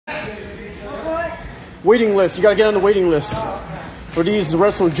Waiting list. You gotta get on the waiting list for these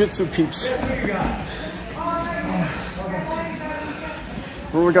wrestle jitsu peeps.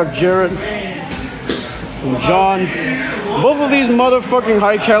 Where we got Jared and John. Both of these motherfucking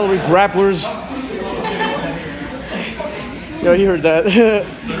high-calorie grapplers. Yeah, you heard that.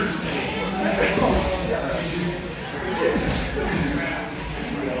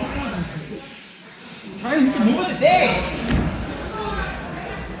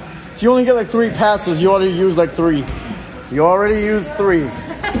 So you only get like 3 passes. You already used like 3. You already used 3.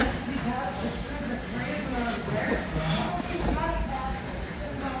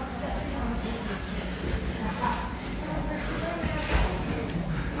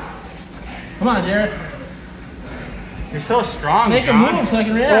 Come on, Jared. You're so strong. Make a move so I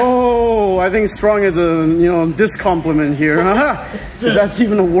can react. Oh, I think strong is a discompliment here. If that's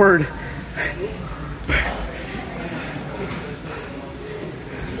even a word.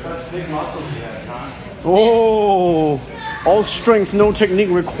 Big muscles you have, huh? Oh, all strength, no technique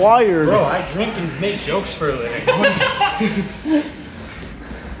required. Bro, I drink and make jokes for a living.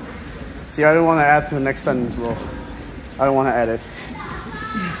 See, I don't want to add to the next sentence, bro. I don't want to add it.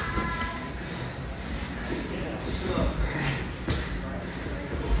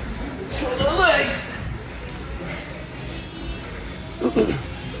 Shoulder legs.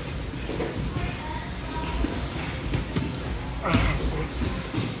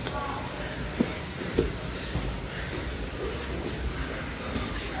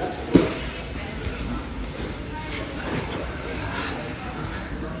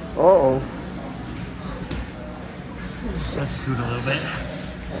 Uh-oh. Let's scoot a little bit.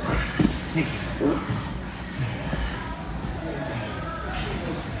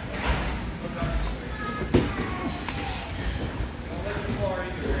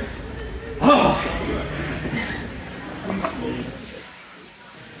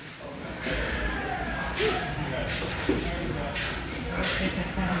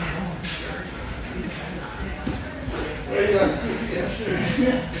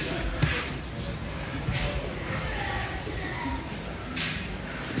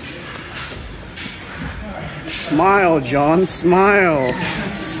 Smile, John, smile.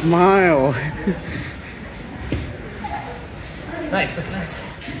 Smile. Nice, look nice.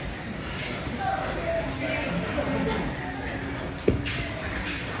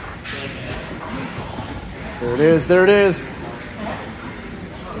 There it is, there it is.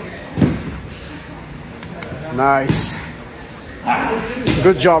 Nice.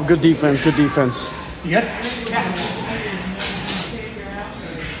 Good job, good defense, good defense. You good?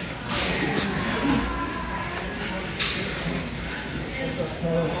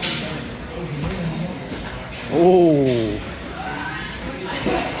 Oh.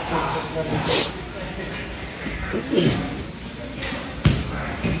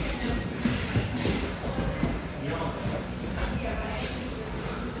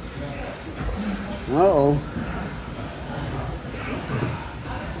 Uh-oh.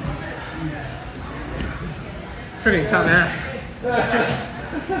 Trinity taught me that.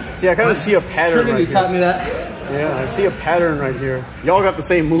 See, I kind of see a pattern Trinity right taught here. me that. Yeah, I see a pattern right here. Y'all got the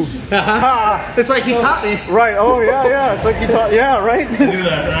same moves. It's like he taught me. Right, oh yeah, yeah. It's like he taught, yeah, right? Do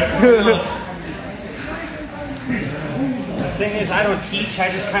that, right? The thing is, I don't teach, I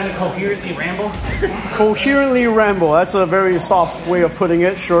just kind of coherently ramble. Coherently ramble. That's a very soft way of putting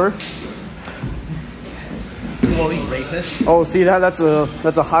it, sure. Slowly rapist. Oh, see that? That's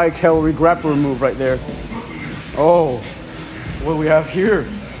a high-calorie grappler move right there. Oh, what do we have here?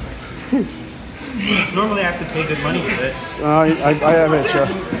 Normally I have to pay good money for this. I have it, yeah.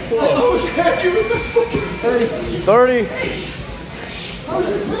 30.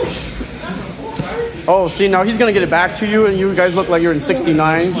 Oh, see, now he's gonna get it back to you, and you guys look like you're in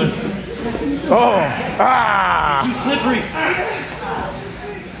 69. Oh, ah! Too slippery.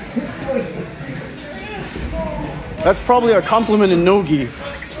 That's probably a compliment in no-gi.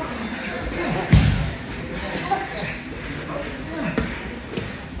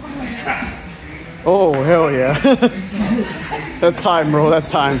 Oh, hell yeah. That's time, bro. That's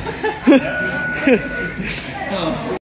time.